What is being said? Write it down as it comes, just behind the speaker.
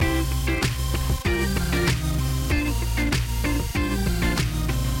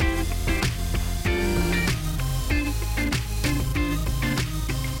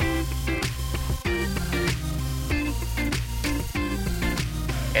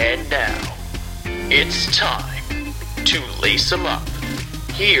And now, it's time to lace 'em up.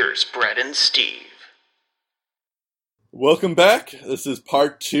 Here's Brett and Steve. Welcome back. This is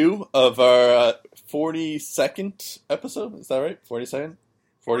part 2 of our 42nd episode. Is that right? 42nd?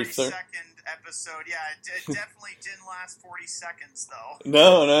 42nd episode. Yeah, it definitely didn't last 40 seconds, though.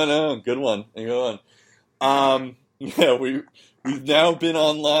 No. Good one. Yeah, we've now been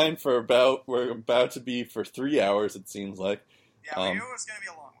online for we're about to be for 3 hours, it seems like. Yeah, we knew it was going to be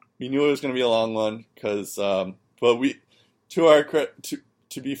a long one. We knew it was going to be a long one because, to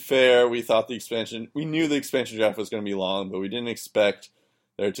be fair, we knew the expansion draft was going to be long, but we didn't expect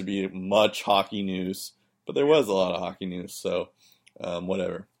there to be much hockey news. But there was a lot of hockey news, so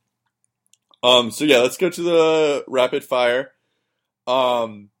whatever. So yeah, let's go to the rapid fire.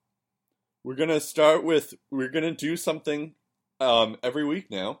 We're going to do something every week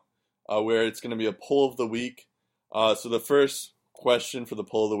now, where it's going to be a poll of the week. So the first question for the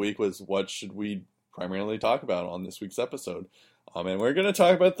poll of the week was, what should we primarily talk about on this week's episode? And we're going to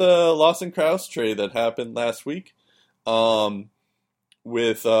talk about the Lawson Crouse trade that happened last week. And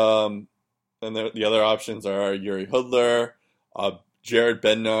the other options are Yuri Hudler, Jared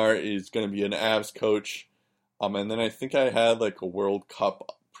Bednar is going to be an Avs coach. And then I think I had like a World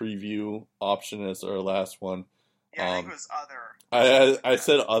Cup preview option as our last one. Yeah, I think it was other. I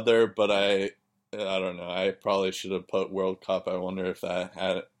said other, but I don't know. I probably should have put World Cup. I wonder if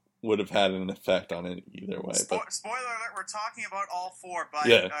that would have had an effect on it either way. Spoiler alert, we're talking about all four, but...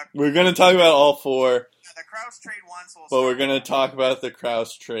 Yeah, we're going to talk about all four. Yeah, the Crouse trade once. But we're going to talk about the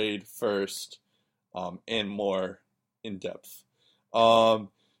Crouse trade first, and more in depth. So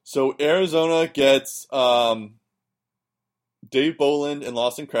Arizona gets Dave Bolland and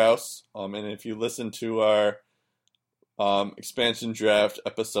Lawson Crouse. And if you listen to our expansion draft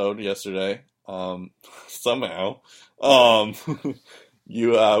episode yesterday, somehow,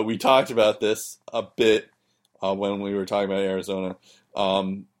 we talked about this a bit when we were talking about Arizona.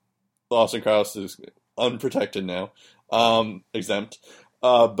 Lawson Crouse is unprotected now, exempt.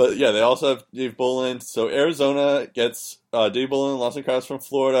 But yeah, they also have Dave Bolland. So Arizona gets Dave Bolland and Lawson Crouse from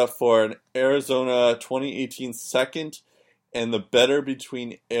Florida for an Arizona 2018 second and the better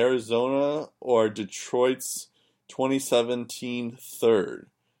between Arizona or Detroit's 2017 third.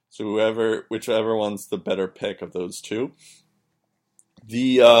 So whichever one's the better pick of those two.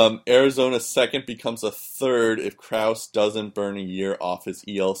 The Arizona second becomes a third if Crouse doesn't burn a year off his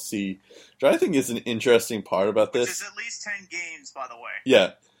ELC, which I think is an interesting part about this. Which is at least 10 games, by the way.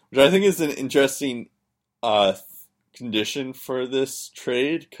 Yeah, which I think is an interesting condition for this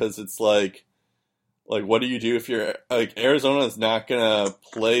trade, because it's like, what do you do if you're, Arizona is not going to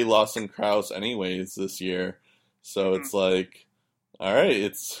play Lawson Crouse anyways this year, so it's like, all right,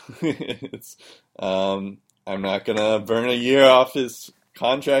 it's I'm not going to burn a year off his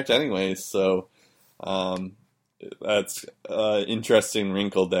contract anyways, so that's an interesting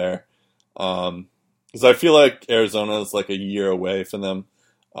wrinkle there. Because I feel like Arizona is like a year away from them.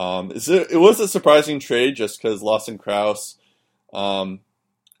 It was a surprising trade just because Lawson Crouse, I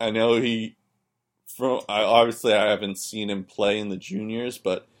know obviously I haven't seen him play in the juniors,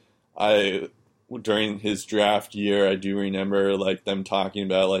 but during his draft year, I do remember them talking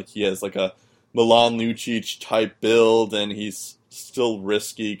about he has a Milan Lucic type build, and he's still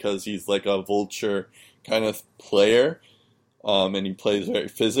risky because he's like a vulture kind of player, and he plays very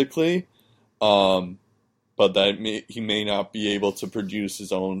physically, but that he may not be able to produce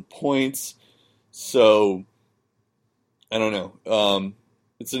his own points. So I don't know.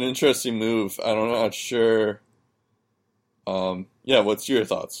 It's an interesting move. I'm not sure. What's your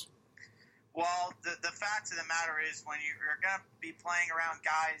thoughts? Well, the fact of the matter is, when you're going to be playing around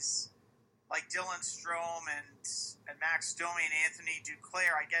guys like Dylan Strome and Max Domi and Anthony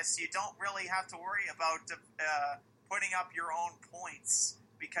Duclair, I guess you don't really have to worry about putting up your own points,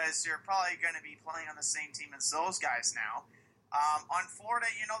 because you're probably going to be playing on the same team as those guys now. On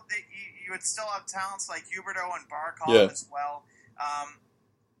Florida, you would still have talents like Huberdeau and Barkov as well.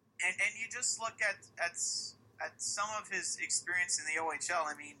 And you just look at some of his experience in the OHL.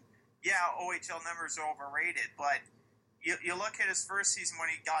 I mean, yeah, OHL numbers are overrated, but you look at his first season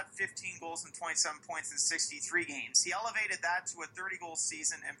when he got 15 goals and 27 points in 63 games. He elevated that to a 30-goal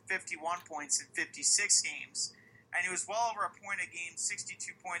season and 51 points in 56 games. And he was well over a point a game, 62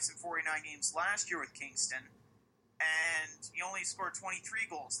 points in 49 games last year with Kingston. And he only scored 23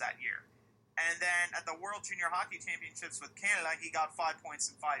 goals that year. And then at the World Junior Hockey Championships with Canada, he got 5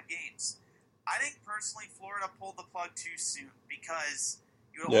 points in 5 games. I think, personally, Florida pulled the plug too soon, because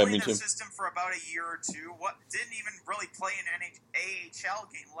you were only in the system for about a year or two. Didn't even really play an AHL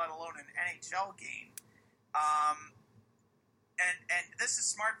game, let alone an NHL game. And this is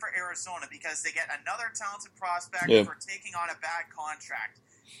smart for Arizona because they get another talented prospect Yeah. for taking on a bad contract.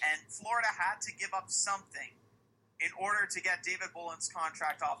 And Florida had to give up something in order to get David Bullen's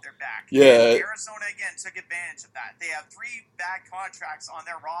contract off their back. Yeah. And Arizona, again, took advantage of that. They have 3 bad contracts on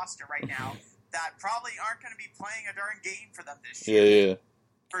their roster right now that probably aren't going to be playing a darn game for them this year. Yeah.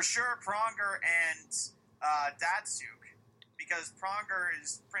 For sure, Pronger and Datsuk, because Pronger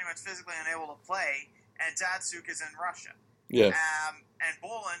is pretty much physically unable to play, and Datsuk is in Russia. Yeah. And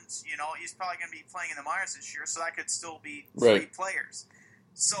Boland, he's probably going to be playing in the minors this year, so that could still be 3 Right. players.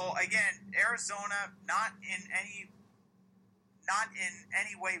 So again, Arizona not in any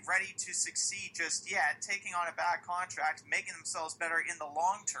way ready to succeed just yet, taking on a bad contract, making themselves better in the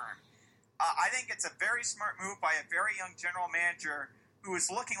long term. I think it's a very smart move by a very young general manager who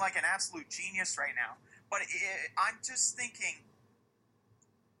is looking like an absolute genius right now. But I'm just thinking,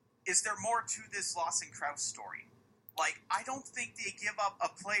 is there more to this Lawson Krause story? Like, I don't think they give up a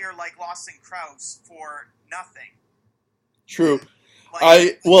player like Lawson Krause for nothing. True.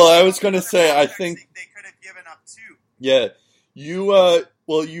 Like, I was going to say, I think they could have given up too. Yeah, you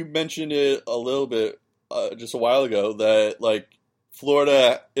you mentioned it a little bit just a while ago that like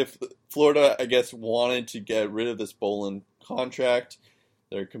if Florida, I guess, wanted to get rid of this Boland contract,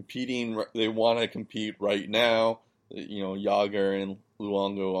 they're competing. They want to compete right now. Yager and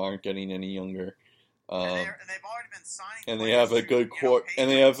Luongo aren't getting any younger, And they've already been signing. and they have a good core, and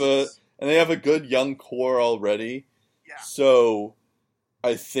they have a good young core already. Yeah. So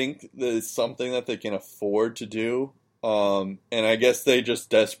I think that it's something that they can afford to do. And I guess they just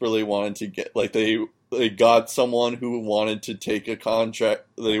desperately wanted to get, like, they got someone who wanted to take a contract.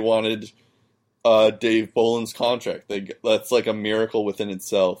 They wanted Dave Boland's contract. That's like a miracle within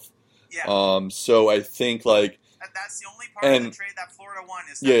itself. Yeah. So I think like that's the only part of the trade that Florida won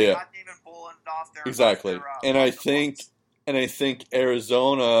is that they got David Boland off their exactly. And I think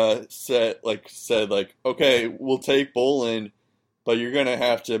Arizona said okay, we'll take Boland, but you're gonna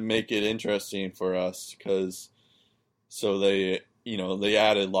have to make it interesting for us so they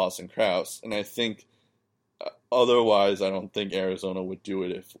added Lawson Krause, and I think otherwise I don't think Arizona would do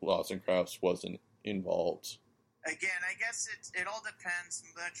it if Lawson Krause wasn't involved. Again, I guess it all depends.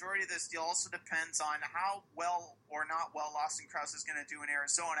 The majority of this deal also depends on how well or not well Lawson Krause is going to do in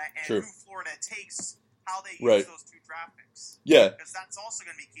Arizona, and True. who Florida takes, how they use Right. those 2 draft picks. Yeah. Because that's also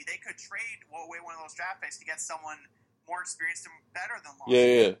going to be key. They could trade away one of those draft picks to get someone more experienced and better than Lawson.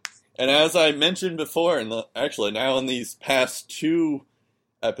 Yeah. And as I mentioned before, now in these past 2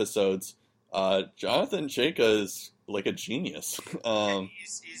 episodes, Jonathan Chayka is like a genius. He's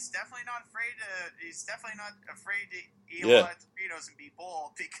definitely not afraid to. He's definitely not afraid to eat a lot of Doritos and be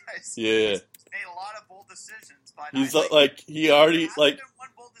bold because he's made a lot of bold decisions. But he's there hasn't been one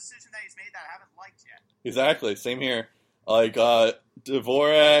bold decision that he's made that I haven't liked yet. Exactly, same here. Like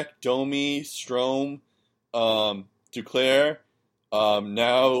Dvorak, Domi, Strome, Duclair,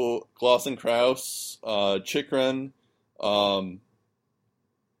 now Lawson Krause, Chikrin.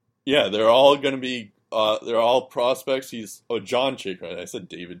 They're all going to be. They're all prospects. John Chikrin. I said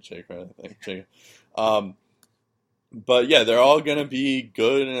David Chikrin. I think but yeah, they're all going to be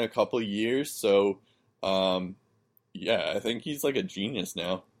good in a couple of years. So, I think he's like a genius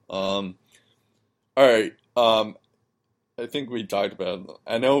now. All right. I think we talked about.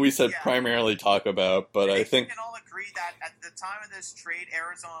 I know we said primarily talk about, but I think we can all agree that at the time of this trade,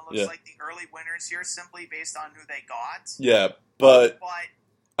 Arizona looks like the early winners here, simply based on who they got. Yeah, but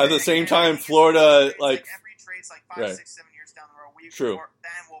at the same time, Florida like every trade's like 5, 6, 7 years down the road.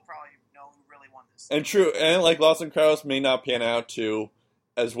 Then we'll probably know who really won this. And true, and like Lawson Krause may not pan out too,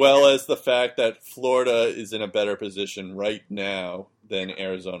 as well as the fact that Florida is in a better position right now than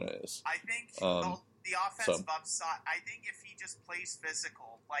Arizona is. I think the offensive upside. I think if he just plays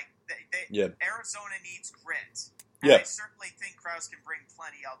physical, like Arizona needs grit. And I certainly think Krause can bring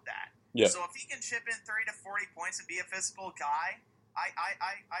plenty of that. Yeah. So if he can chip in 30 to 40 points and be a physical guy,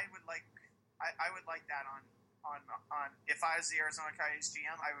 I would like that on if I was the Arizona Coyotes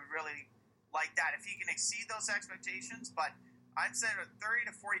GM, I would really like that if he can exceed those expectations. But I'm saying 30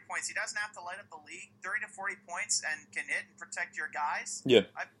 to 40 points. He doesn't have to light up the league. 30 to 40 points and can hit and protect your guys. Yeah,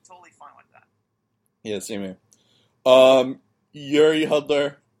 I'm totally fine with that. Yeah, same here. Yuri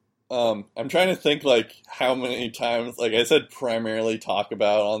Hudler. I'm trying to think like how many times, like I said, primarily talk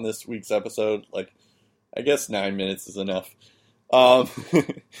about on this week's episode. Like, I guess 9 minutes is enough.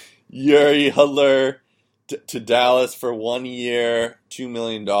 Yuri Hudler to Dallas for 1 year, $2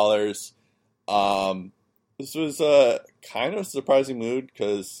 million. This was a kind of surprising move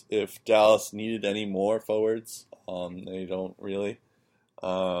because if Dallas needed any more forwards, they don't really.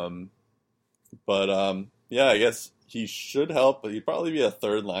 I guess he should help, but he'd probably be a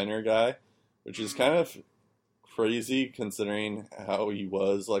third liner guy, which is kind of crazy considering how he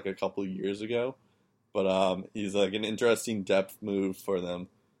was like a couple of years ago. But he's like an interesting depth move for them.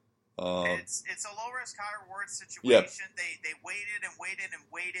 It's a low risk, high reward situation. Yep. They waited and waited and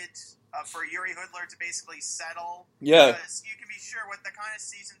waited for Yuri Hoodler to basically settle. Yeah. Because you can be sure with the kind of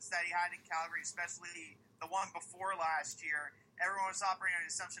seasons that he had in Calgary, especially the one before last year, everyone was operating on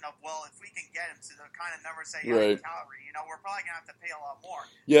the assumption of, well, if we can get him to the kind of numbers that he had in Calgary, we're probably going to have to pay a lot more.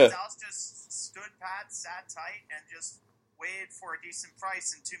 Yeah. Dallas just stood pat, sat tight, and just waited for a decent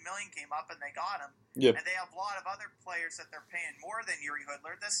price, and $2 million came up, and they got him. Yeah. And they have a lot of other players that they're paying more than Yuri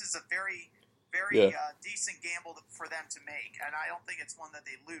Hoodler. This is a very, very decent gamble for them to make, and I don't think it's one that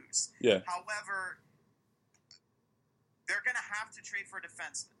they lose. Yeah. However, they're going to have to trade for a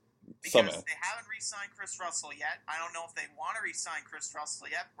defenseman because Somehow. they haven't re-signed Chris Russell yet. I don't know if they want to re-sign Chris Russell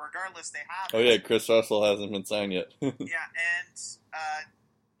yet. Regardless, they haven't. Oh yeah, Chris Russell hasn't been signed yet. Yeah, and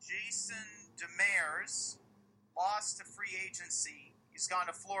Jason Demers lost to free agency. He's gone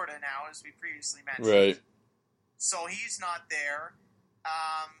to Florida now, as we previously mentioned. Right. So he's not there.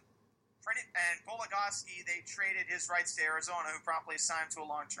 And Goligoski, they traded his rights to Arizona, who promptly signed to a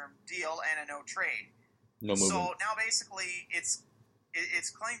long-term deal and a no trade. No movement. So now basically it's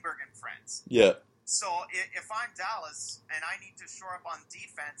Klingberg and friends. Yeah. So if I'm Dallas and I need to shore up on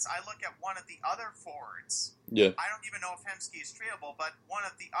defense, I look at one of the other forwards. Yeah. I don't even know if Hemsky is tradable, but one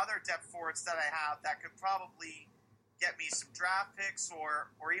of the other depth forwards that I have that could probably get me some draft picks or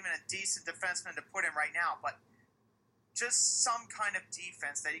even a decent defenseman to put in right now. But just some kind of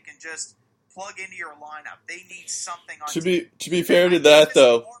defense that you can just plug into your lineup. They need something on To be fair to that,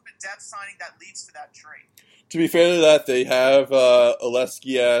 though, more of a depth signing that leads to that trade. to be fair to that, they have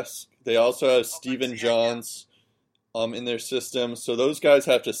Oleskias. They also have Steven Johns in their system. So those guys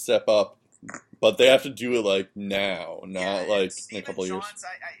have to step up, but they have to do it like now, not like in a couple of years.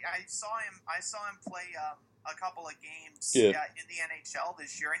 I saw him play a couple of games Yeah. in the NHL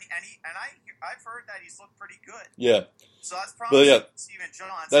this year, and I've heard that he's looked pretty good. Yeah. So that's probably But yeah, Steven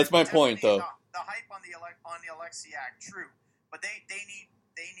Johns. that's And my point, definitely though. The hype on the Alexiak, true, but they need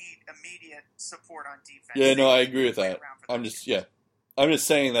immediate support on defense. Yeah, no, They I need agree to with play that. around for I'm that. just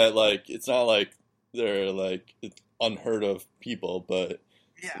saying that like it's not like they're like unheard of people, but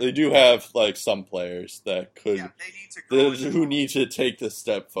Yeah. they do have like some players that could Yeah, they need to grow. who need to take the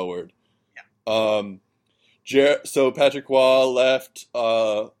step forward. Yeah. So Patrick Waugh left.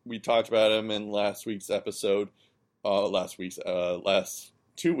 We talked about him in last week's episode. Last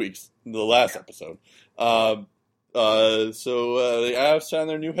 2 weeks, the last episode. So the Avs signed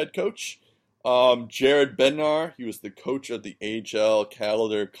their new head coach, Jared Bednar. He was the coach of the AHL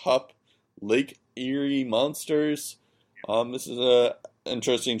Calder Cup Lake Erie Monsters. This is a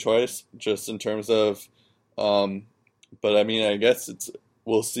interesting choice, just in terms of, but I mean, I guess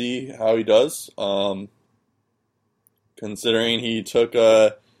we'll see how he does. Considering he took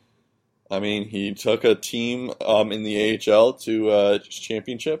a team in the AHL to a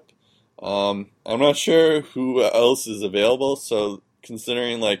championship. I'm not sure who else is available, so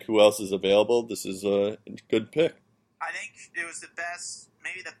considering like who else is available, this is a good pick. I think it was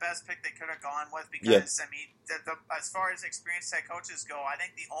maybe the best pick they could have gone with because, I mean, as far as experienced head coaches go, I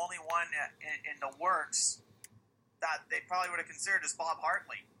think the only one in the works that they probably would have considered is Bob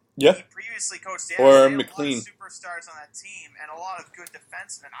Hartley. Yeah. He previously coached Or they had McLean. a lot of superstars on that team and a lot of good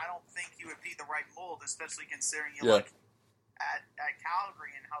defensemen. I don't think he would be the right mold, especially considering you look at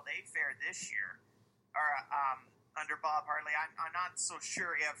Calgary and how they fared this year or under Bob Hartley. I'm not so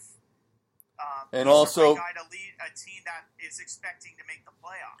sure if And he's also- the right guy to lead a team that is expecting to make the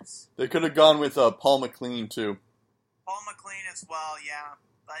playoffs. They could have gone with Paul McLean too. Paul McLean as well, yeah.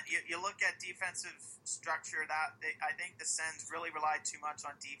 But you look at defensive structure, I think the Sens really relied too much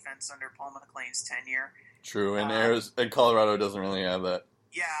on defense under Paul McLean's tenure. True, and and Colorado doesn't really have that.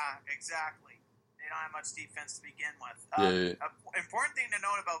 Yeah, exactly. They don't have much defense to begin with. Yeah. Important thing to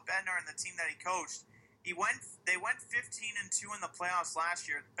note about Bednar and the team that he coached, they went 15-2 in the playoffs last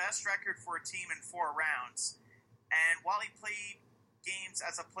year, the best record for a team in 4 rounds. And while he played games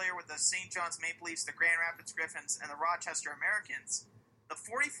as a player with the St. John's Maple Leafs, the Grand Rapids Griffins, and the Rochester Americans, the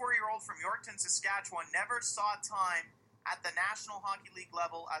 44-year-old from Yorkton, Saskatchewan never saw time at the National Hockey League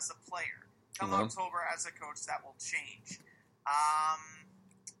level as a player. Come October, as a coach, that will change.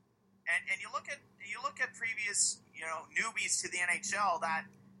 And you look at previous newbies to the NHL that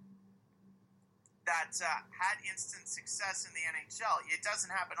had instant success in the NHL. It doesn't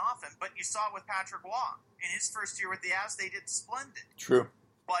happen often, but you saw it with Patrick Waugh. In his first year with the Avs, they did splendid. True.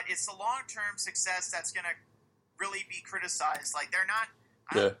 But it's the long-term success that's going to really be criticized. Like they're not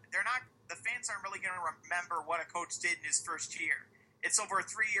the fans aren't really going to remember what a coach did in his first year. It's over a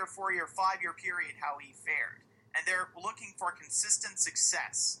 3-year, 4-year, 5-year period how he fared, and they're looking for consistent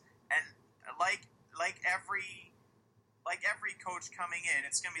success. And like every coach coming in,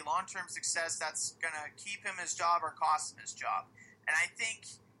 it's going to be long-term success that's going to keep him his job or cost him his job. And I think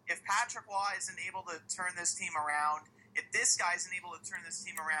if Patrick Waugh isn't able to turn this team around, if this guy isn't able to turn this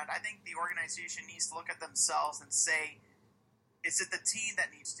team around, I think the organization needs to look at themselves and say, is it the team that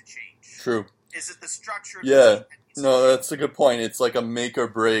needs to change? True. Is it the structure of Yeah. the team that needs to No, change? that's a good point. It's like a make or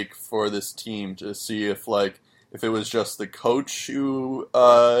break for this team to see if it was just the coach who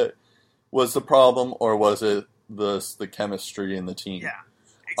was the problem, or was it the chemistry in the team? Yeah,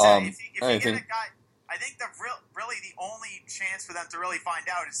 exactly. If you I get think- a guy, I think really the only chance for them to really find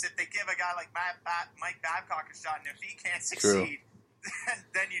out is if they give a guy like Mike Babcock a shot, and if he can't succeed,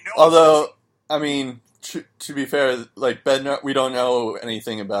 then you know. Although, I mean, to be fair, like Bednar, we don't know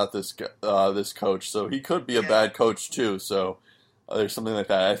anything about this coach, so he could be a bad coach too. So there's something like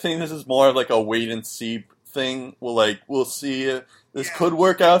that. I think this is more of like a wait and see thing. We'll see if this could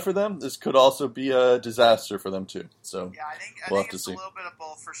work out for them. This could also be a disaster for them too. So yeah, I think we'll have to it's see. a little bit of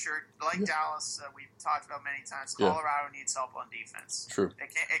both for sure. Like Dallas, we've talked about many times. Yeah. Colorado needs help on defense. True.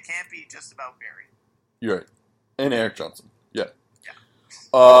 It can't be just about Barry. You're right. And Eric Johnson. Yeah.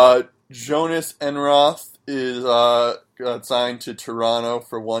 Yeah. Jonas Enroth is got signed to Toronto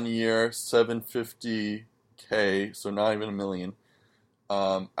for 1 year, $750K, so not even $1 million.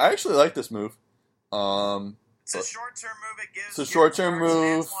 I actually like this move. It's a short-term move. It gives. It's a short-term Yards,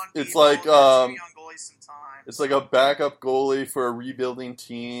 move. Antoine It's Beeble, like, gives two young goalies some time. It's like a backup goalie for a rebuilding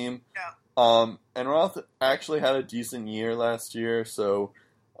team. Yeah. Enroth actually had a decent year last year, so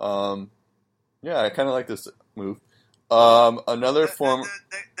yeah, I kind of like this move. Another form.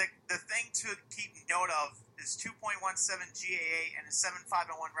 The thing to keep note of is 2.17 GAA and a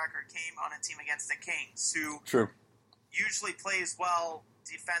 7.5-1 record came on a team against the Kings, who True. usually plays well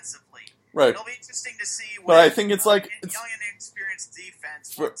defensively. Right. It'll be interesting to see. But I think it's like young and inexperienced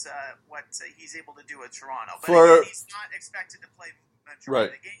defense. What he's able to do at Toronto, but again, he's not expected to play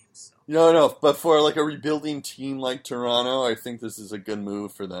majority of the games. So. No, but for like a rebuilding team like Toronto, I think this is a good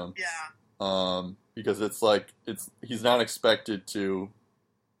move for them. Yeah. Because he's not expected to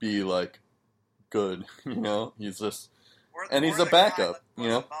be like good, He's just he's a backup,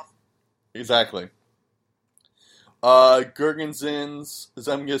 Exactly. Gergensons,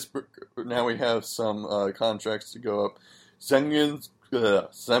 Zemgus. Now we have some contracts to go up. Zemgus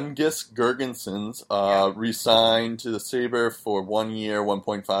Gergensons re-signed to the Sabre for 1 year,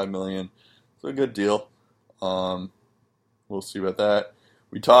 $1.5 million. It's a good deal. We'll see about that.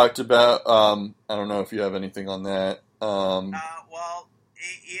 We talked about. I don't know if you have anything on that.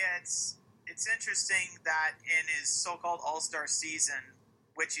 It's interesting that in his so-called All-Star season,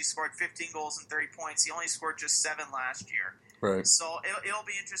 which he scored 15 goals and 30 points, he only scored just 7 last year. Right. So it'll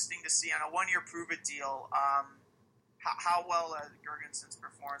be interesting to see on a 1-year prove-it deal how well Gergensons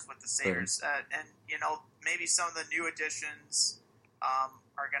performs with the Sabres. Right. And maybe some of the new additions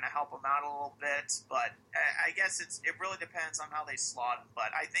are going to help him out a little bit. But I guess it really depends on how they slot him.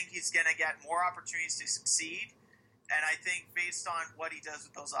 But I think he's going to get more opportunities to succeed. And I think based on what he does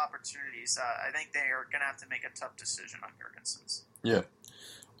with those opportunities, I think they are going to have to make a tough decision on Gergensons. Yeah.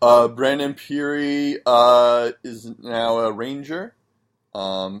 Brandon Peary is now a Ranger.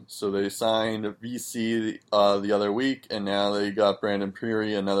 So they signed VC the other week, and now they got Brandon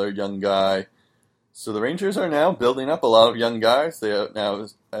Peary, another young guy. So the Rangers are now building up a lot of young guys. They have now,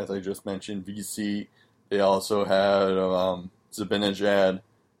 as I just mentioned, VC. They also had Zibanejad,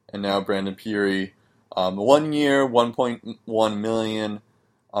 and now Brandon Peary. 1 year, $1.1 million.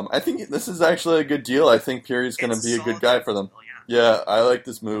 I think this is actually a good deal. I think Peary's going to be a good guy for them. Yeah, I like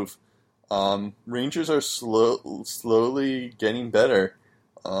this move. Rangers are slowly getting better.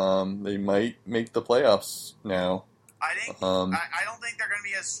 They might make the playoffs now. I don't think they're going to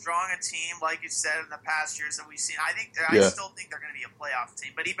be as strong a team like you said in the past years that we've seen. I still think they're going to be a playoff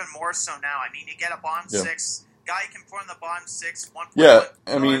team, but even more so now. I mean, you get a bottom six guy can form the bottom six,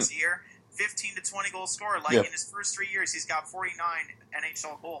 $1.1 million a year. 15 to 20 goal scorer. In his first 3 years, he's got 49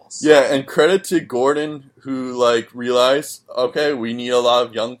 NHL goals. Yeah, and credit to Gordon, who realized, okay, we need a lot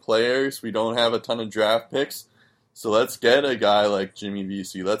of young players. We don't have a ton of draft picks, so let's get a guy like Jimmy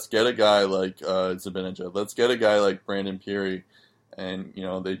Vesey. Let's get a guy like Zibanejad. Let's get a guy like Brandon Peary, and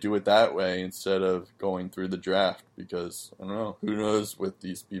they do it that way instead of going through the draft. Because I don't know, who knows with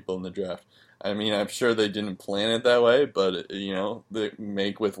these people in the draft. I mean, I'm sure they didn't plan it that way, but they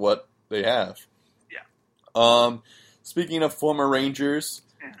make with what they have. Yeah. Speaking of former Rangers,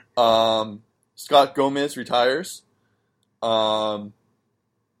 Scott Gomez retires.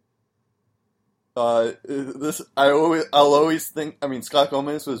 I'll always think. I mean, Scott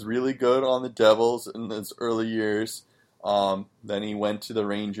Gomez was really good on the Devils in his early years. Then he went to the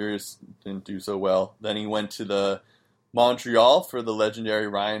Rangers, didn't do so well. Then he went to the Montreal for the legendary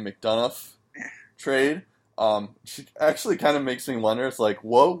Ryan McDonough trade. Which actually kind of makes me wonder. It's like,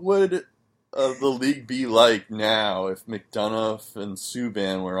 what would the league be like now if McDonough and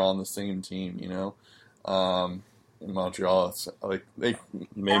Subban were on the same team? You know, in Montreal, it's like they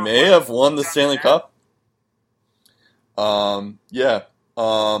may have won the Stanley Cup. Yeah.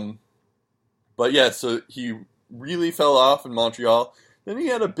 But yeah, so he really fell off in Montreal. Then he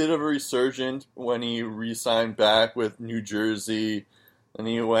had a bit of a resurgence when he re-signed back with New Jersey, and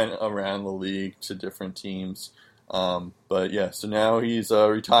he went around the league to different teams. But yeah, so now he's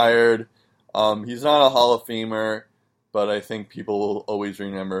retired. He's not a Hall of Famer, but I think people will always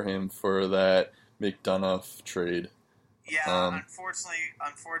remember him for that McDonough trade. Yeah,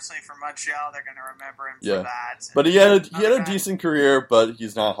 unfortunately for Montreal, they're going to remember him for that. But he had a decent career, but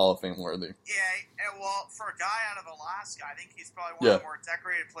he's not Hall of Fame worthy. Yeah, well, for a guy out of Alaska, I think he's probably one of the more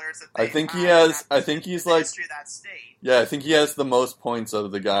decorated players that they I think had he has. in I think he's the like history of that state. Yeah, I think he has the most points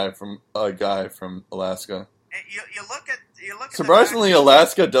of the guy from Alaska. And you look at Surprisingly,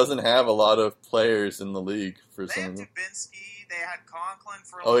 Alaska doesn't have a lot of players in the league for they some had reason. Dubinsky, they had Conklin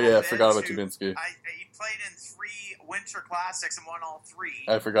for a Oh little yeah, I bit. forgot about Dubinsky. He played in 3 Winter Classics and won all 3.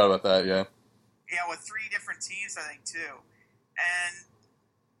 I forgot about that. Yeah. Yeah, with 3 different teams, I think too. And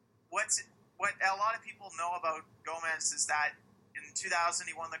what a lot of people know about Gomez is that in 2000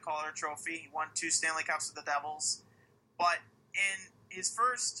 he won the Calder Trophy. He won 2 Stanley Cups with the Devils. But in his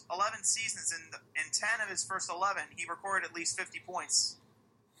first 11 seasons, in 10 of his first 11, he recorded at least 50 points.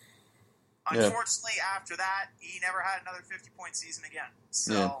 Unfortunately, after that, he never had another 50-point season again.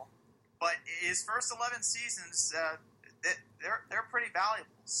 So, but his first 11 seasons, they're pretty valuable.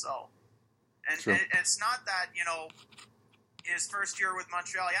 So, and it's not that, you know, his first year with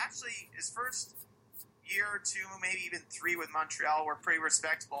Montreal, his first year or 2, maybe even 3 with Montreal were pretty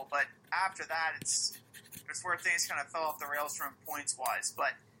respectable. But after that, it's where things kind of fell off the rails from points-wise.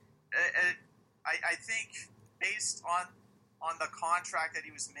 But I think based on the contract that he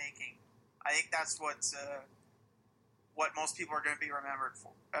was making, I think that's what most people are going to be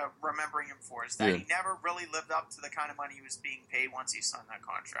remembering him for, is that he never really lived up to the kind of money he was being paid once he signed that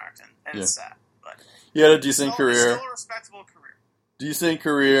contract, and it's sad. But he had a decent career. Still a respectable career. Decent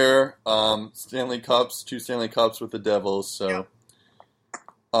career. Stanley Cups, 2 Stanley Cups with the Devils. So,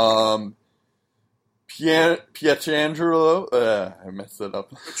 Pietrangelo. I messed it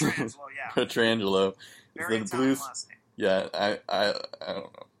up. Pietrangelo. Very the Blues. last name. Yeah, I don't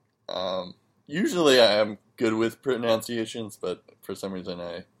know. Usually I am good with pronunciations, but for some reason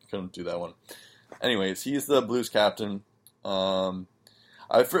I couldn't do that one. Anyways, he's the Blues captain.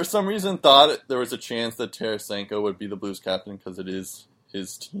 I for some reason thought there was a chance that Tarasenko would be the Blues captain because it is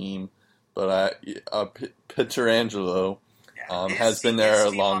his team, but Pietrangelo has been there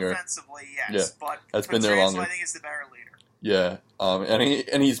longer. Offensively, yes, but has been there longer. I think is the better leader. Yeah,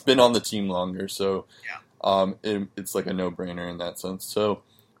 and he's been on the team longer, so it's like a no-brainer in that sense. So,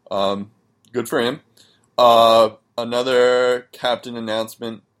 good for him. Another captain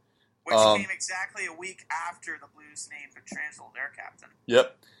announcement. Which came exactly a week after the Blues named Pietrangelo their captain.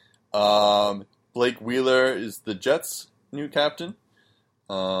 Yep. Blake Wheeler is the Jets' new captain.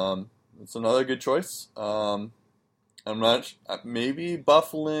 It's another good choice. I'm not maybe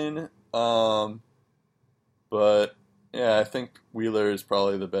Bufflin, but yeah, I think Wheeler is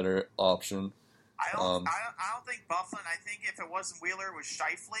probably the better option. I don't think Bufflin. I think if it wasn't Wheeler, it was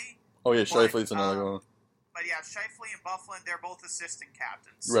Scheifele. Oh yeah, Scheifele's another one. But yeah, Scheifele and Bufflin, they're both assistant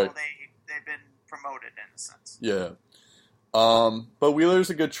captains, so right. they've been promoted in a sense. Yeah. But Wheeler's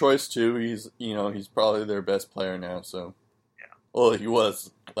a good choice too. He's probably their best player now. So, yeah. Well, he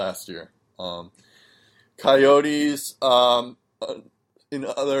was last year. Coyotes. In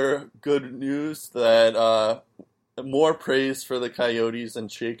other good news, that more praise for the Coyotes and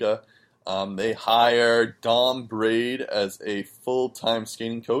Chayka. They hire Dawn Braid as a full-time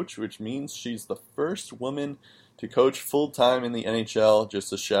skating coach, which means she's the first woman to coach full-time in the NHL.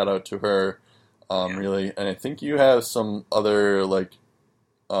 Just a shout-out to her, really. And I think you have some other,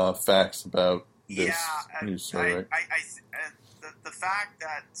 facts about this news story, right? The fact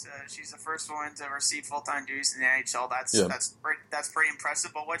that she's the first woman to receive full-time duties in the NHL, that's pretty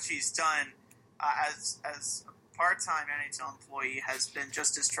impressive. But what she's done as part-time NHL employee has been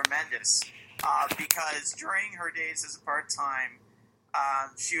just as tremendous, because during her days as a part-time,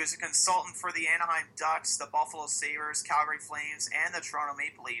 she was a consultant for the Anaheim Ducks, the Buffalo Sabres, Calgary Flames, and the Toronto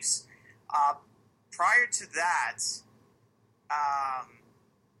Maple Leafs. Prior to that,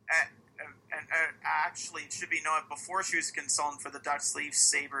 actually, it should be noted, before she was a consultant for the Ducks, Leafs,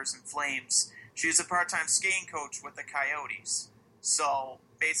 Sabres, and Flames, she was a part-time skating coach with the Coyotes. So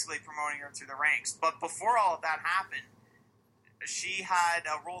basically promoting her through the ranks. But before all of that happened, she had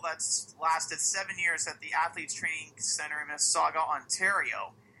a role that's lasted 7 years at the Athletes Training Center in Mississauga,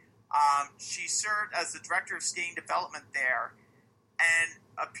 Ontario. She served as the director of skating development there, and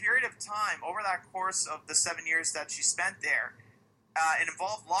a period of time over that course of the 7 years that she spent there, it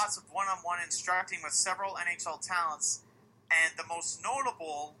involved lots of one-on-one instructing with several NHL talents, and the most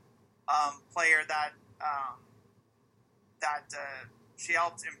notable player that she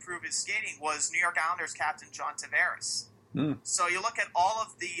helped improve his skating was New York Islanders captain John Tavares. So you look at all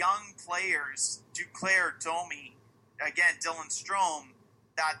of the young players, Duclair, Domi, again, Dylan Strome,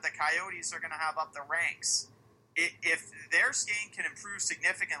 that the Coyotes are going to have up the ranks. If their skating can improve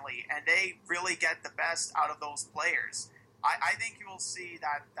significantly and they really get the best out of those players, I think you will see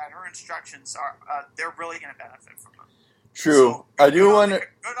that her instructions are they're really going to benefit from them. True. So, I do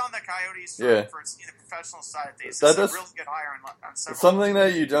wonder. Good on the Coyotes for seeing the professional side of things. That's a really good hire on several. Something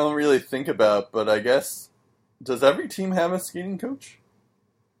that you don't really think about, but I guess, does every team have a skating coach?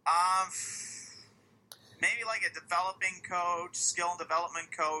 Maybe like a developing coach, skill and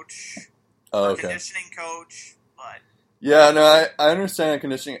development coach, conditioning coach, but... Yeah, no, I understand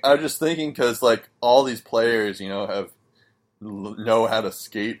conditioning. I was just thinking because, like, all these players, know how to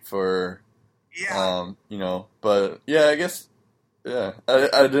skate for... Yeah. But, yeah, I guess, yeah.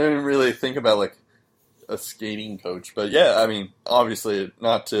 I didn't really think about, like, a skating coach. But, yeah, I mean, obviously,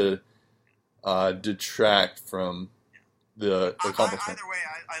 not to detract from the accomplishment. Either way,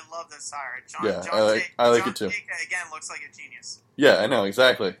 I love this hire. I like it too. John Chayka, again, looks like a genius. Yeah, I know,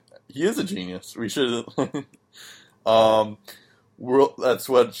 exactly. He is a genius. We should... that's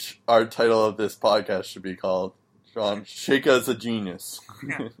what our title of this podcast should be called. John Chayka is a genius.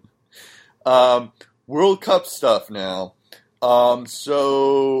 World Cup stuff now.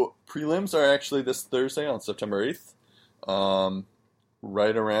 So prelims are actually this Thursday on September 8th.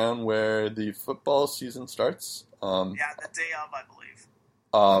 Right around where the football season starts. The day of, I believe.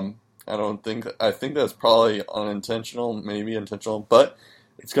 I think that's probably unintentional, maybe intentional, but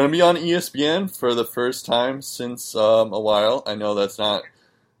it's going to be on ESPN for the first time since a while. I know that's not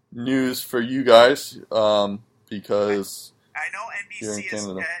news for you guys because I know NBC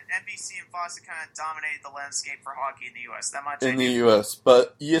and Fox have kind of dominated the landscape for hockey in the U.S. That much in the U.S.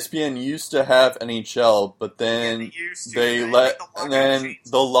 But ESPN used to have NHL, but then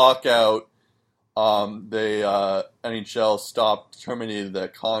the lockout. NHL terminated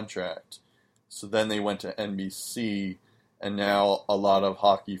that contract, so then they went to NBC. And now a lot of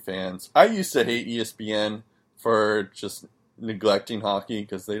hockey fans... I used to hate ESPN for just neglecting hockey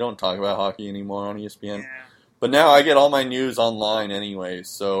because they don't talk about hockey anymore on ESPN. Yeah. But now I get all my news online anyway,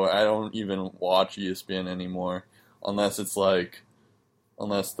 so I don't even watch ESPN anymore unless the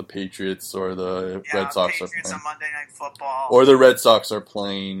Patriots or the Red Sox are playing. On Monday Night Football. Or the Red Sox are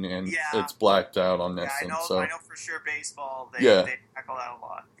playing and it's blacked out on NESN. I know for sure baseball, they tackle that a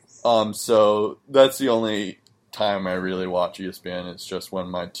lot. So that's the only time I really watch ESPN. It's just when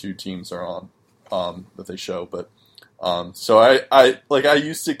my two teams are on that they show. But so I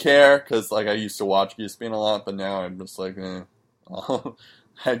used to care because I used to watch ESPN a lot, but now I'm just like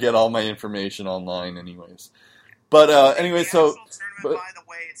I get all my information online anyways. But anyway, so by the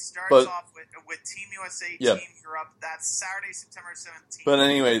way, it starts off with Team USA, Team Europe. That's Saturday, September 17th. But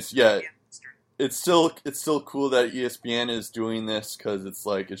anyways, It's still cool that ESPN is doing this because it's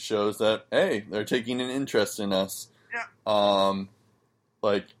it shows that, hey, they're taking an interest in us. Yeah.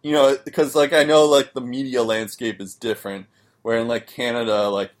 Because I know the media landscape is different. Where in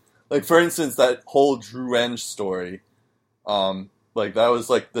Canada, for instance, that whole Drew Enge story, that was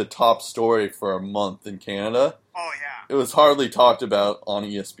the top story for a month in Canada. Oh yeah. It was hardly talked about on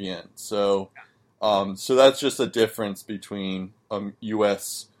ESPN. So, so that's just a difference between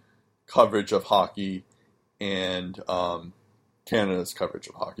U.S. coverage of hockey and Canada's coverage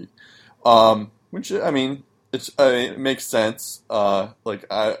of hockey, which it makes sense.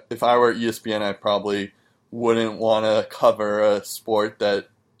 If I were ESPN, I probably wouldn't want to cover a sport that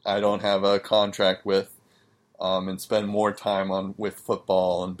I don't have a contract with, and spend more time with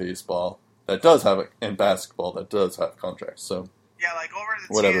football and baseball that does have and basketball that does have contracts. So yeah, over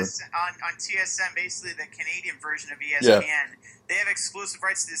the whatever. On TSN, basically the Canadian version of ESPN. Yeah. They have exclusive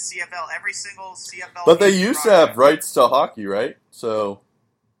rights to the CFL. Every single CFL. But they used to have rights to hockey, right? So.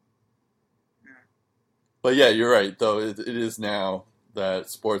 Yeah. But yeah, you're right. Though it is now that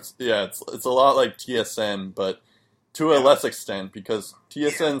sports. Yeah, it's a lot like TSN, but to a less extent because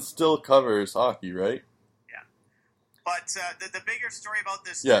TSN still covers hockey, right? Yeah. But the bigger story about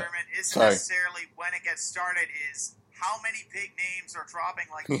this Yeah, tournament isn't sorry. necessarily when it gets started, is how many big names are dropping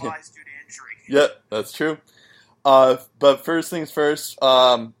like flies due to injury. Yep, that's true. But first things first,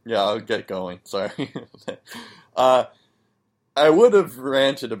 I'll get going. Sorry. I would have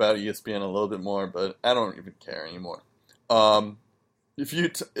ranted about ESPN a little bit more, but I don't even care anymore. If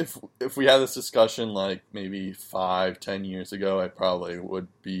we had this discussion like maybe 5-10 years ago, I probably would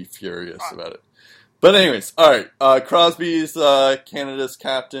be furious about it. But anyways, all right. Crosby's Canada's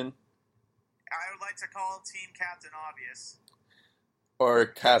captain, I would like to call team captain obvious. or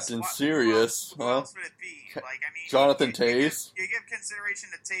Captain Serious. Who else would it be? Jonathan Toews. You give consideration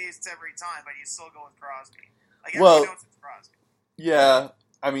to Toews every time, but you still go with Crosby. Like, Well, everyone knows it's Crosby. Yeah,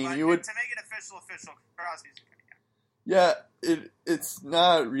 I mean, But you would. to make it official, Crosby's going to get. Yeah, it's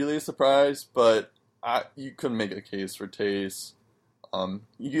not really a surprise, but you could make a case for Taze.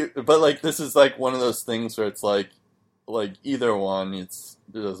 But like this is like one of those things where it's like either one, it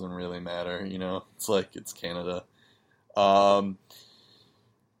doesn't really matter, you know. It's like it's Canada.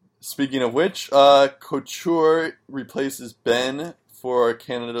 Speaking of which, Couture replaces Ben for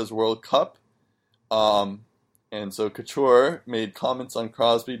Canada's World Cup. And so Couture made comments on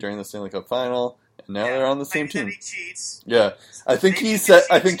Crosby during the Stanley Cup final, and now they're on the same team. He cheats. Yeah, I think he said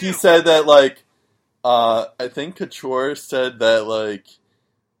that like, I think Couture said that like,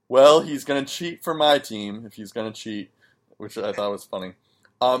 well, he's gonna cheat for my team if he's gonna cheat, which I thought was funny.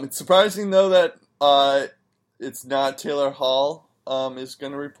 It's surprising though that it's not Taylor Hall is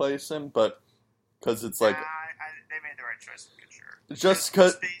gonna replace him, but because it's like they made the right choice with Couture.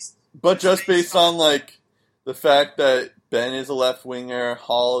 Just based on like the fact that Ben is a left winger,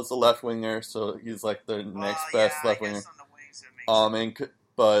 Hall is a left winger, so he's like the next best left winger. I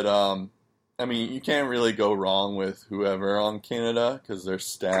mean, you can't really go wrong with whoever on Canada because they're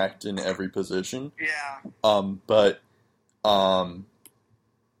stacked in every position. Yeah.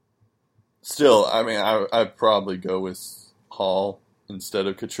 Still, I mean, I'd probably go with Hall instead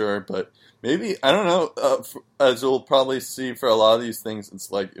of Couture, but maybe, I don't know, as we'll probably see for a lot of these things,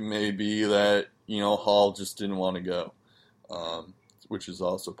 it's like, it may be that, you know, Hall just didn't want to go, which is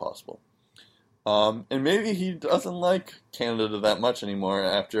also possible. And maybe he doesn't like Canada that much anymore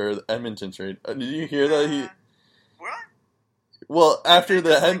after the Edmonton trade. Did you hear that he... What? Well, after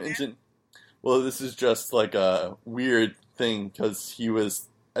the Edmonton... Well, this is just like a weird thing, because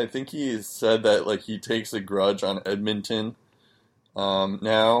I think he said that like he takes a grudge on Edmonton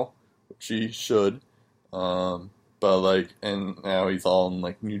now, which he should. But like, and now he's all in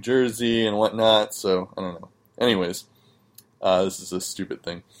like New Jersey and whatnot, so I don't know. Anyways, this is a stupid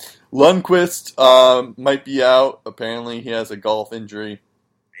thing. Lundqvist might be out. Apparently, he has a golf injury.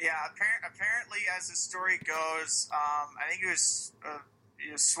 Yeah, apparently, as the story goes, I think he was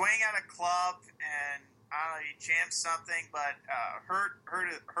swinging at a club and I don't know, he jammed something, but hurt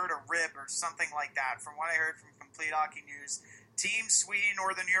a rib or something like that. From what I heard from Complete Hockey News, Team Sweden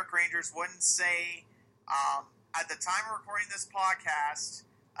or the New York Rangers wouldn't say. At the time of recording this podcast,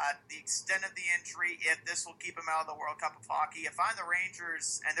 the extent of the injury, if this will keep him out of the World Cup of Hockey. If I'm the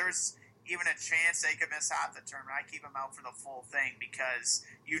Rangers, and there's even a chance they could miss half the tournament, I keep him out for the full thing because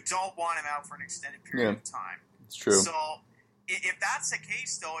you don't want him out for an extended period of time. It's true. So if that's the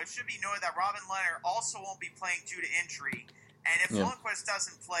case, though, it should be noted that Robin Lehner also won't be playing due to injury. And if Lundqvist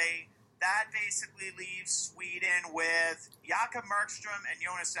doesn't play, that basically leaves Sweden with Jakob Markstrom and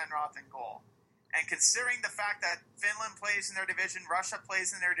Jonas Enroth in goal. And considering the fact that Finland plays in their division, Russia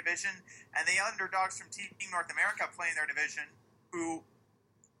plays in their division, and the underdogs from Team North America play in their division, who,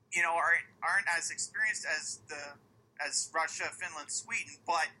 you know, aren't as experienced as Russia, Finland, Sweden,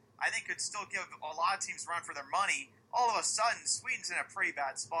 but I think could still give a lot of teams a run for their money. All of a sudden, Sweden's in a pretty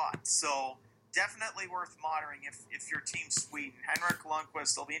bad spot. So definitely worth monitoring if your team's Sweden. Henrik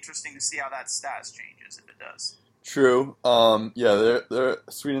Lundqvist, it'll be interesting to see how that status changes if it does. True. They're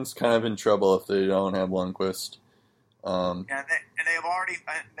Sweden's kind of in trouble if they don't have Lundqvist. They've already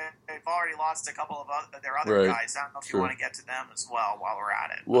lost a couple of their other guys. I don't know if you want to get to them as well while we're at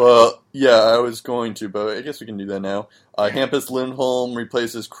it. Well, yeah, I was going to, but I guess we can do that now. Hampus Lindholm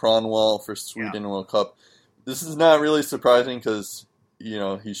replaces Kronwall for Sweden World Cup. This is not really surprising because, you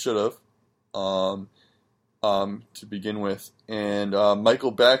know, he should have to begin with. And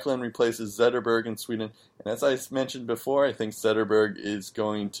Michael Backlund replaces Zetterberg in Sweden. And as I mentioned before, I think Zetterberg is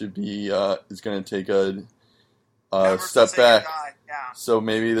going to take a step back. So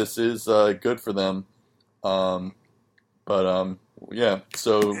maybe this is good for them. So good to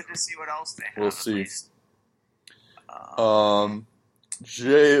see what else they have. We'll see.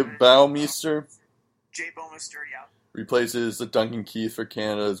 Jay Bouwmeester yeah. replaces Duncan Keith for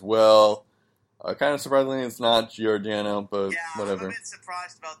Canada as well. Kind of surprisingly, it's not Giordano, but Yeah, whatever. I'm a bit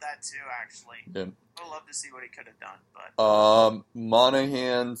surprised about that too, actually. Yeah. I would love to see what he could have done, but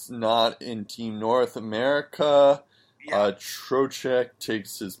Monahan's not in Team North America. yeah. Trocheck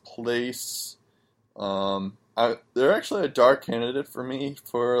takes his place. They're actually a dark candidate for me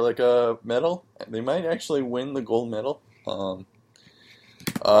for like a medal. They might actually win the gold medal.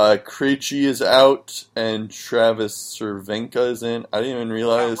 Krejci is out and Travis Cervenka is in. I didn't even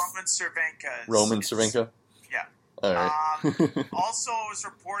realize Roman Cervenka. Yeah. All right. Also, it was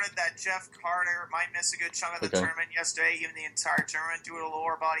reported that Jeff Carter might miss a good chunk of the tournament yesterday, even the entire tournament, due to a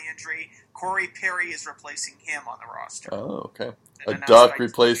lower body injury. Corey Perry is replacing him on the roster. Oh, okay. A duck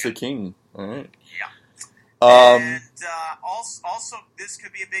replaced a king. All right. Yeah. And also, this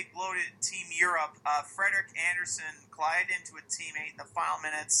could be a big blow to Team Europe. Frederik Andersen collided into a teammate in the final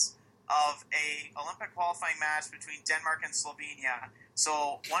minutes of a Olympic qualifying match between Denmark and Slovenia.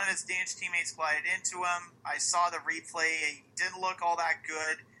 So one of his Danish teammates collided into him. I saw the replay. He didn't look all that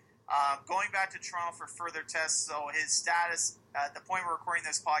good. Going back to Toronto for further tests, so his status at the point we're recording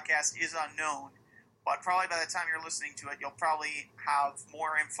this podcast is unknown. But probably by the time you're listening to it, you'll probably have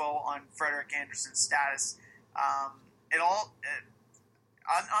more info on Frederik Andersen's status.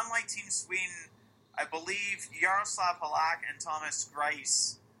 Unlike Team Sweden, I believe Yaroslav Halak and Thomas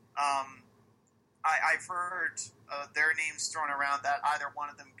Greiss, I've heard their names thrown around that either one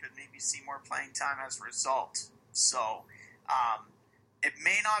of them could maybe see more playing time as a result. So it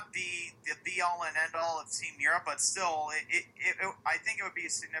may not be the be-all and end-all of Team Europe, but still, I think it would be a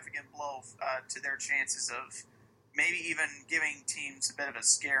significant blow to their chances of maybe even giving teams a bit of a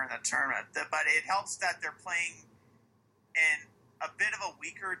scare in the tournament. But it helps that they're playing in a bit of a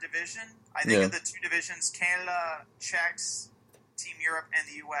weaker division. I think of the two divisions, Canada, Czechs, Team Europe, and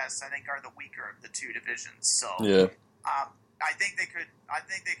the U.S., I think are the weaker of the two divisions. So I think they could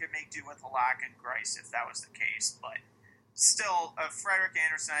make do with Halak and Greiss if that was the case. But still, Frederik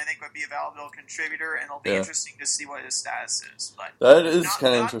Andersen, I think, would be a valuable contributor, and it'll be interesting to see what his status is. But that is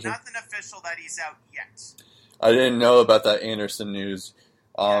kind of interesting. Nothing official that he's out yet. I didn't know about that Andersen news.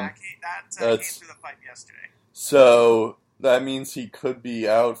 That came through the pipe yesterday. So that means he could be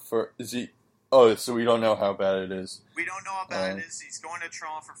out for. Is he? Oh, so we don't know how bad it is. We don't know how bad it is. He's going to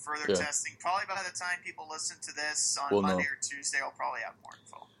Toronto for further testing. Probably by the time people listen to this on Monday or Tuesday, we'll probably have more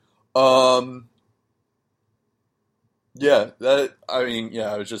info. Yeah,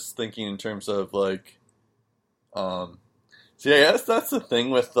 I was just thinking in terms of like, see, I guess that's the thing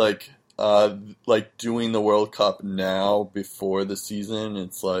with like doing the World Cup now before the season.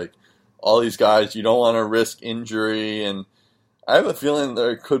 It's like all these guys, you don't want to risk injury, and I have a feeling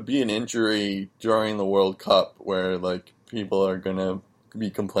there could be an injury during the World Cup where like people are gonna be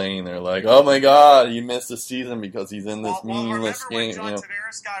complaining. They're like, "Oh my God, he missed the season because he's in this meaningless game." Remember when John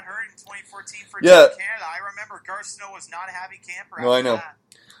Tavares got hurt in 2014 for Team Canada? I remember Garth Snow was not a happy camper. No, I know. That.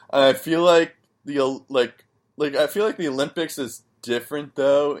 I feel like I feel like the Olympics is different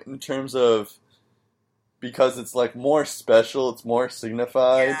though in terms of because it's like more special, it's more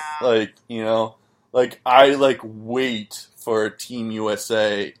signified. Yeah. Like, you know, like I like wait for Team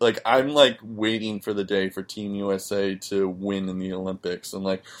USA. Like I'm like waiting for the day for Team USA to win in the Olympics. And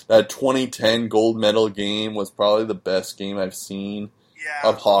like that 2010 gold medal game was probably the best game I've seen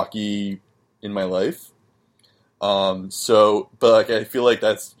of hockey in my life. But like I feel like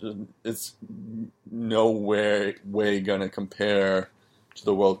it's nowhere way gonna compare to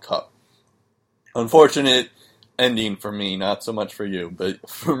the World Cup. Unfortunate ending for me, not so much for you, but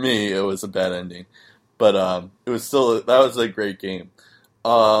for me it was a bad ending. But it was still that was a great game.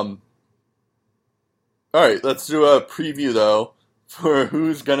 All right, let's do a preview though for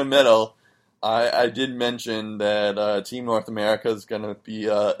who's gonna medal. I did mention that Team North America is gonna be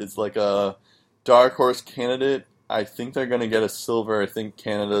is like a dark horse candidate. I think they're gonna get a silver. I think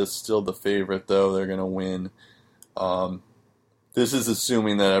Canada is still the favorite though. They're gonna win. This is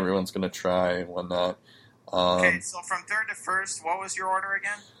assuming that everyone's gonna try and whatnot. Okay, so from third to first, what was your order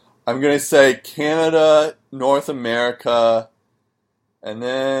again? I'm going to say Canada, North America, and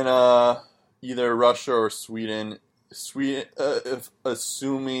then either Russia or Sweden. Assuming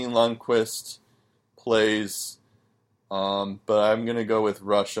Lundqvist plays, but I'm going to go with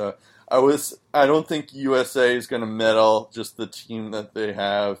Russia. I don't think USA is going to medal, just the team that they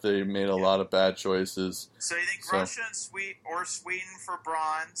have. They made a lot of bad choices. So you think Russia and Sweden for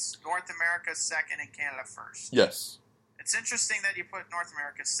bronze, North America second, and Canada first? Yes. It's interesting that you put North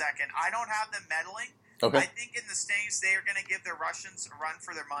America second. I don't have them medaling. Okay. I think in the standings they are going to give the Russians a run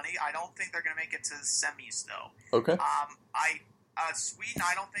for their money. I don't think they're going to make it to the semis, though. Okay. Sweden,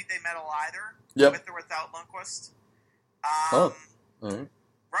 I don't think they medal either, yep. with or without Lundqvist. All right.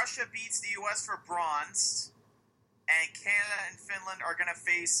 Russia beats the U.S. for bronze, and Canada and Finland are going to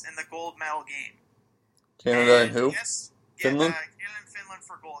face in the gold medal game. Canada and who? Finland? Canada and Finland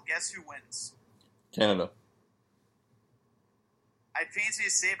for gold. Guess who wins? Canada. I'd fancy to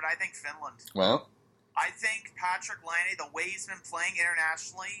say it, but I think Finland. Well, I think Patrick Laine, the way he's been playing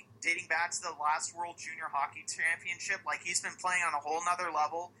internationally, dating back to the last World Junior Hockey Championship, like he's been playing on a whole nother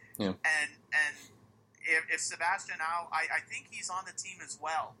level. Yeah. And if Sebastian now, I think he's on the team as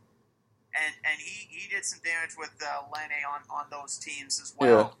well. And he did some damage with Laine on those teams as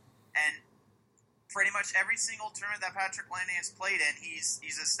well. Yeah. And pretty much every single tournament that Patrick Laine has played in, he's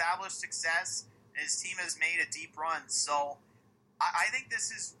established success. And his team has made a deep run. So I think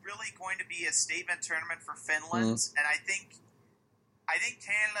this is really going to be a statement tournament for Finland, and I think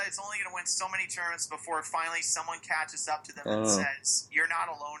Canada is only going to win so many tournaments before finally someone catches up to them and says, "You're not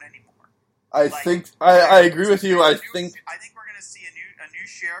alone anymore." I agree with you. I think we're going to see a new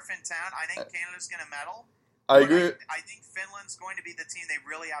sheriff in town. I think Canada's going to medal. I agree. I think Finland's going to be the team they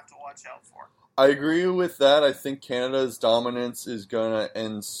really have to watch out for. I agree with that. I think Canada's dominance is going to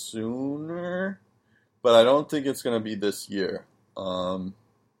end sooner, but I don't think it's going to be this year. I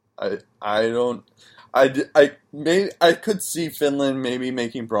could see Finland maybe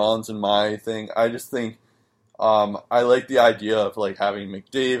making bronze in my thing. I just think I like the idea of like having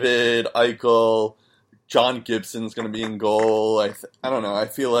McDavid, Eichel, John Gibson's going to be in goal. I don't know. I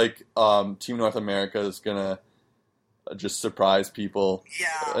feel like Team North America is going to just surprise people.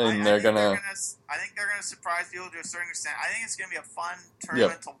 Yeah, and I think they're going to surprise people to a certain extent. I think it's going to be a fun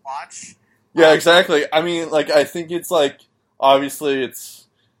tournament to watch. Yeah, exactly. I mean, like I think it's like. Obviously, it's,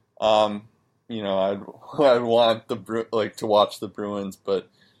 I'd want to watch the Bruins, but,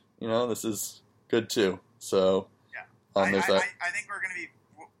 this is good too. So, yeah. I think we're going to be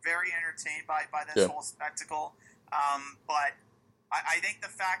very entertained by this whole spectacle. But I think the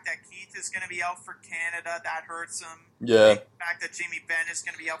fact that Keith is going to be out for Canada, that hurts him. Yeah. The fact that Jamie Benn is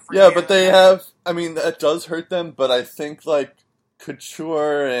going to be out for Canada. Yeah, but they have, that does hurt them, but I think, like,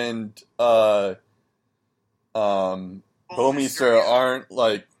 Couture and, Bouwmeester aren't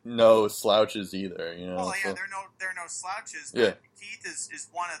like no slouches either, Well, yeah, they're no slouches. But Keith is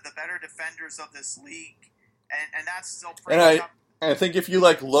one of the better defenders of this league, and that's still pretty. And I think if you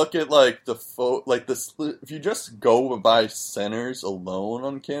like look at like if you just go by centers alone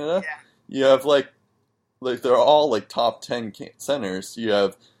on Canada, you have like they're all like top 10 centers. You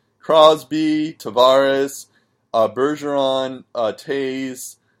have Crosby, Tavares, Bergeron,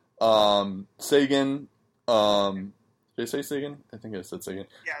 Taves, Sagan. Did I say Sagan? I think I said Sagan.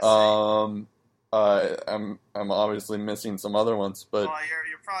 Yes. I'm obviously missing some other ones, but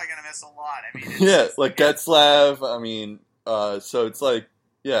you're probably gonna miss a lot. Like Getzlav. So it's like,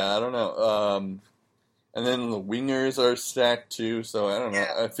 I don't know. And then the wingers are stacked too. So I don't know.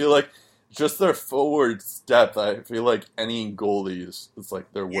 I feel like just their forward depth. I feel like any goalie is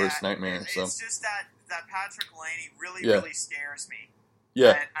like their worst nightmare. It's just that Patrick Laine really scares me.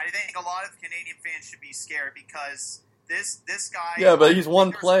 Yeah. And I think a lot of Canadian fans should be scared because this guy... Yeah, but he's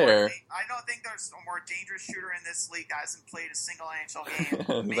one player. I don't think there's a more dangerous shooter in this league that hasn't played a single NHL game.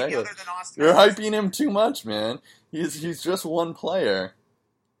 Exactly. Maybe other than Austin. You're hyping him too much, man. He's just one player.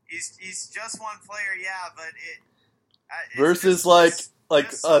 He's just one player, but versus like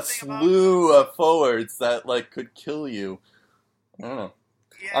a slew of forwards that like could kill you. I don't know.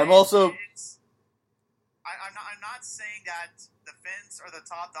 Yeah, I'm also... I'm not saying that the Finns are the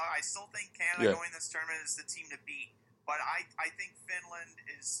top dog. I still think Canada going this tournament is the team to beat. But I think Finland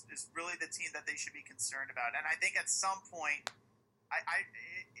is really the team that they should be concerned about. And I think at some point,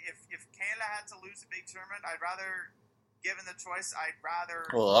 if Canada had to lose a big tournament, given the choice, I'd rather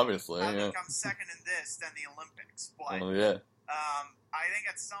obviously become second in this than the Olympics. But I think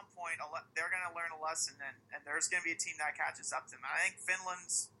at some point they're going to learn a lesson, and there's going to be a team that catches up to them. And I think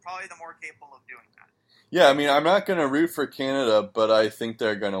Finland's probably the more capable of doing that. Yeah, I'm not going to root for Canada, but I think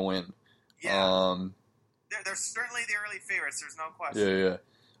they're going to win. Yeah. They're certainly the early favorites. There's no question.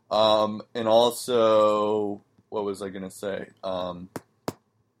 Yeah. And also, what was I going to say? I'm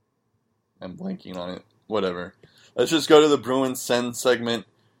blanking on it. Whatever. Let's just go to the Bruins Send segment.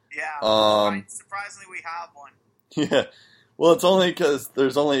 Yeah. Right. Surprisingly, we have one. Yeah. Well, it's only because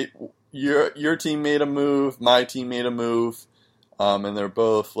there's only your team made a move, my team made a move, and they're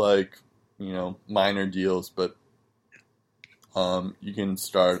both like minor deals, but you can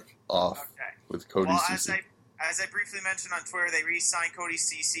start off. With Cody Ceci. As I briefly mentioned on Twitter, they re-signed Cody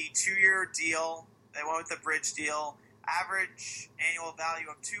Ceci, 2-year deal. They went with the bridge deal. Average annual value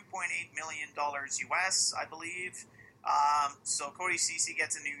of $2.8 million US, I believe. So Cody Ceci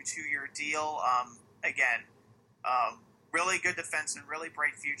gets a new 2-year deal. Really good defenseman, really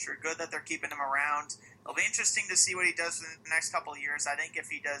bright future. Good that they're keeping him around. It'll be interesting to see what he does in the next couple of years. I think if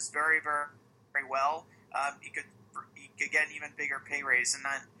he does very, very, very well, he could get an even bigger pay raise. And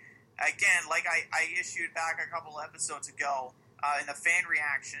then, again, like I issued back a couple episodes ago in the fan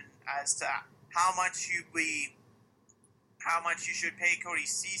reaction as to how much you should pay Cody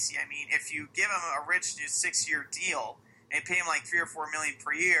Ceci. I mean, if you give him a rich 6-year deal and pay him like $3 or $4 million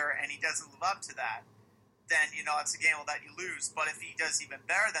per year, and he doesn't live up to that, then it's a gamble that you lose. But if he does even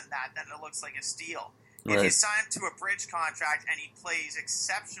better than that, then it looks like a steal. Right. If you sign him to a bridge contract and he plays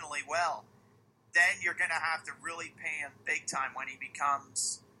exceptionally well, then you're going to have to really pay him big time when he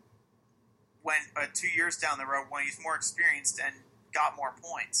becomes 2 years down the road when he's more experienced and got more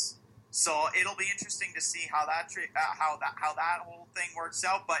points. So it'll be interesting to see how that whole thing works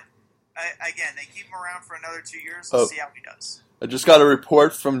out. But again, they keep him around for another 2 years. We'll see how he does. I just got a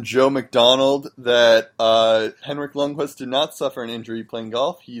report from Joe McDonald that Henrik Lundqvist did not suffer an injury playing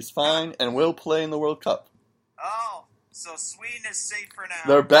golf. He's fine and will play in the World Cup. Oh, so Sweden is safe for now.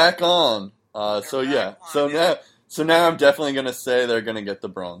 They're back on. So now I'm definitely going to say they're going to get the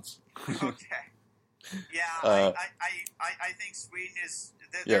bronze. Okay. Yeah, I think Sweden is.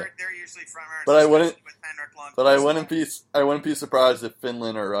 They're usually front runners. But with Henrik Lundqvist. But I wouldn't be surprised if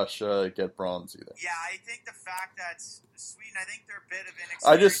Finland or Russia get bronze either. Yeah, I think the fact that Sweden, I think they're a bit of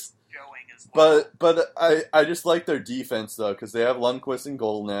inexperienced showing as well. But I just like their defense though, because they have Lundqvist in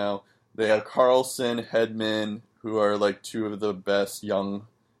goal now. They have Carlson, Hedman, who are like two of the best young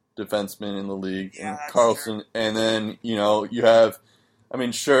defensemen in the league. Yeah, and that's Carlson, true. and then you have. I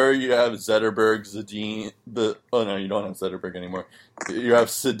mean, sure, you have Zetterberg, Zadine. Oh no, you don't have Zetterberg anymore. You have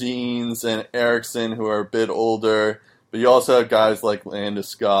Sedins and Eriksson, who are a bit older, but you also have guys like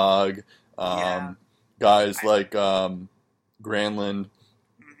Landeskog, guys like Granlund.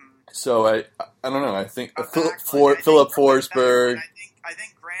 Mm-hmm. So I don't know. I think Philip Forsberg. I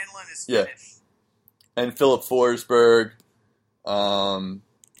think Granlund is finished. And Philip Forsberg. I'm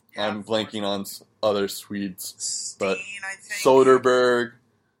Forsberg. blanking on other Swedes, Steen, but I think. Soderberg,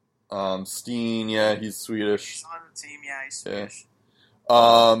 Steen, he's Swedish. He's on the team, he's Swedish.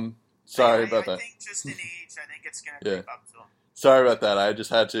 Sorry about that. I think just in age, I think it's going to creep up to him. Sorry about that. I just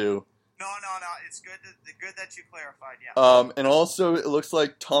had to. No. It's good that you clarified. Yeah. And also, it looks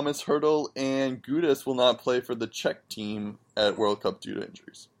like Thomas Hertel and Gudas will not play for the Czech team at World Cup due to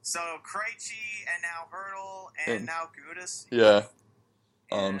injuries. So Krejci and now Hertel and now Gudas. Yeah.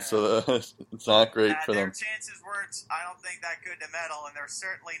 So it's not great for them. Their chances weren't, I don't think, that good to medal, and they're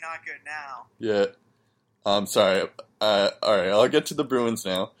certainly not good now. Yeah. Sorry. All right, I'll get to the Bruins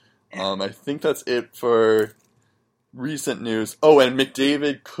now. Yeah. I think that's it for recent news. Oh, and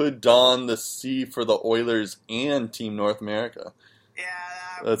McDavid could don the C for the Oilers and Team North America. Yeah.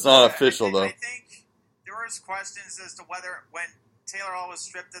 That's not official, though. I think there was questions as to whether when Taylor Hall was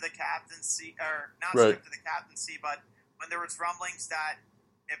stripped of the captaincy, or not stripped of the captaincy, but when there was rumblings that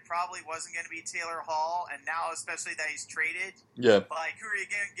it probably wasn't going to be Taylor Hall, and now especially that he's traded. Yeah. Like, who are you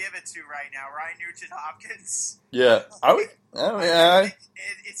going to give it to right now? Ryan Nugent-Hopkins? Yeah.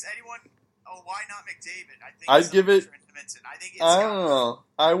 It's anyone. Oh, why not McDavid? I think I'd give it. I think it's. I don't know.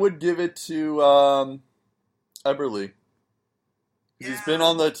 I would give it to Eberle. Yeah, He's been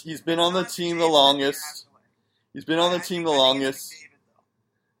on the team the longest. He's been on the team the longest.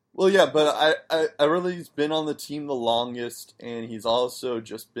 Well, yeah, but I really he's been on the team the longest, and he's also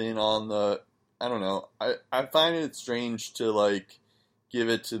just been on the. I don't know. I find it strange to like give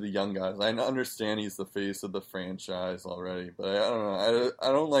it to the young guys. I understand he's the face of the franchise already, but I don't know.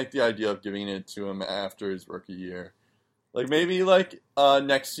 I don't like the idea of giving it to him after his rookie year. Like maybe like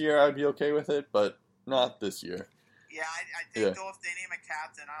next year I'd be okay with it, but not this year. Yeah, I think though if they name a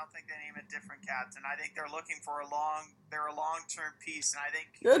captain, I don't think they name a different captain. I think they're looking for a long-term piece, and I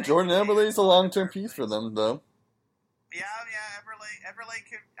think Jordan Eberle is a long-term piece for them, though. Yeah, Eberle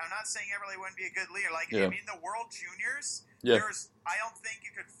could. I'm not saying Eberle wouldn't be a good leader. Like I mean, the World Juniors, I don't think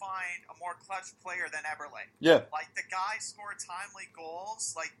you could find a more clutch player than Eberle. Yeah, like the guy scored timely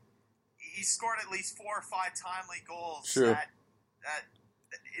goals. Like he scored at least 4 or 5 timely goals. Sure.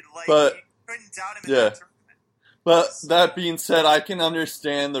 But you couldn't doubt him in that tournament. But that being said, I can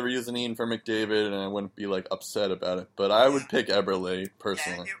understand the reasoning for McDavid, and I wouldn't be like upset about it. But I would pick Eberle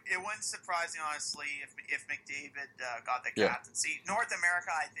personally. Yeah, it wouldn't surprise me honestly if McDavid got the captaincy. North America,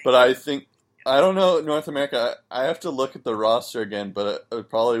 I think. But I don't know North America. I have to look at the roster again, but I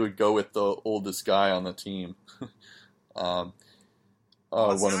probably would go with the oldest guy on the team. It's not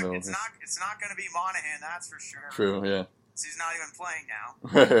going to be Monahan, that's for sure. True, yeah. He's not even playing now.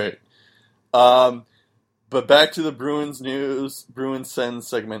 Right. But back to the Bruins news, Bruins Send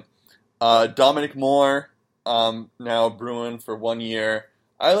segment. Dominic Moore now Bruin for 1 year.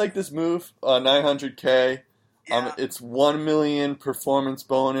 I like this move, $900K. Yeah. It's $1 million performance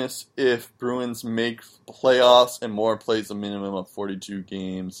bonus if Bruins make playoffs and Moore plays a minimum of 42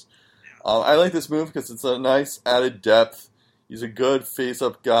 games. I like this move because it's a nice added depth. He's a good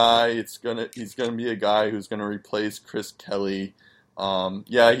face-up guy. He's gonna be a guy who's gonna replace Chris Kelly.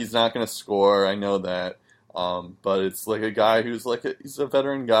 Yeah, he's not gonna score. I know that. But it's like a guy who's he's a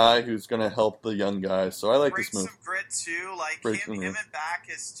veteran guy who's gonna help the young guys. So I like this move. Some grit too, like him and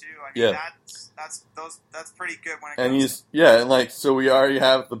Backus too. I mean, Yeah. that's pretty good when it And comes. so we already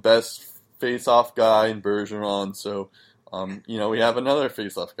have the best face-off guy in Bergeron. So, we have another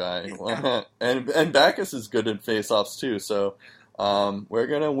face-off guy, Yeah. and Backus is good in face-offs too. So, we're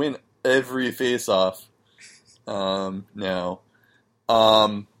gonna win every face-off now.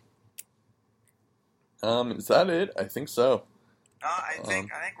 Is that it? I think so. I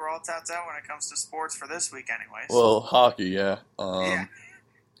think we're all tapped out when it comes to sports for this week, anyways. Well, hockey, yeah.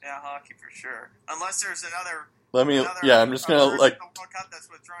 Yeah, hockey for sure. Unless there's another. I'm just gonna World Cup that's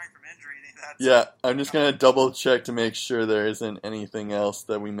withdrawing from injury. I'm just gonna double check to make sure there isn't anything else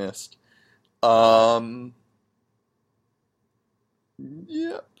that we missed. Yep,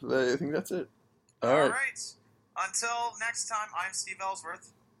 I think that's it. All right. Until next time, I'm Steve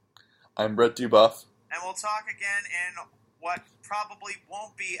Ellsworth. I'm Brett Dubuff. And we'll talk again in what probably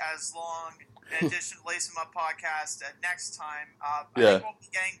won't be as long an edition of Lace 'em Up podcast next time. I think we'll be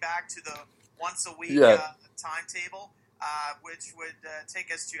getting back to the once a week timetable, which would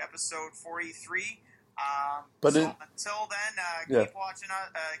take us to episode 43. Until then, keep watching us,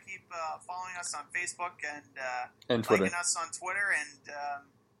 keep following us on Facebook and Twitter. liking us on Twitter, and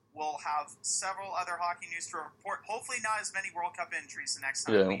we'll have several other hockey news to report. Hopefully, not as many World Cup injuries the next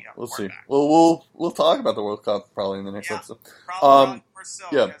time We'll see. Back. Well, we'll talk about the World Cup probably in the next episode. Probably more so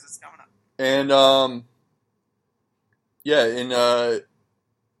because it's coming up. And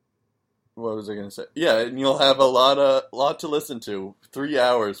what was I going to say? Yeah, and you'll have a lot to listen to. 3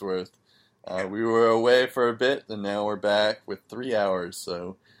 hours worth. We were away for a bit, and now we're back with 3 hours.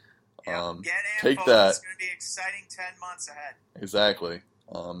 So, take that. It's going to be exciting 10 months ahead. Exactly.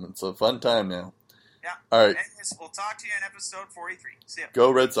 It's a fun time now. Yeah. All right. We'll talk to you in episode 43. See ya.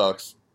 Go Red Sox.